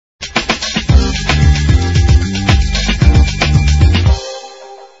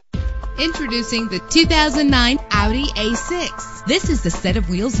Introducing the 2009 Audi A6. This is the set of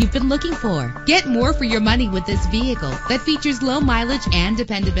wheels you've been looking for. Get more for your money with this vehicle that features low mileage and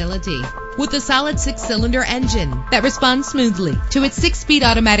dependability. With a solid 6-cylinder engine that responds smoothly to its 6-speed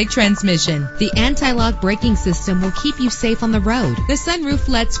automatic transmission, the anti-lock braking system will keep you safe on the road. The sunroof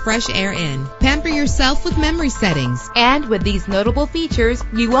lets fresh air in. Pamper yourself with memory settings. And with these notable features,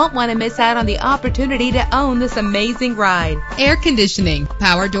 you won't want to miss out on the opportunity to own this amazing ride. Air conditioning,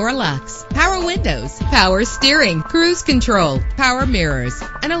 power door locks, power windows, power steering, cruise control, power mirrors,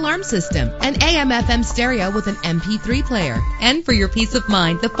 an alarm system, an AM/FM stereo with an MP3 player. And for your peace of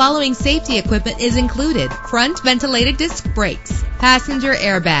mind, the following safety equipment is included: front ventilated disc brakes, passenger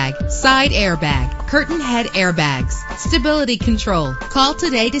airbag, side airbag, curtain head airbags, stability control. Call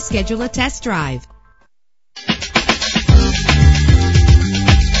today to schedule a test drive.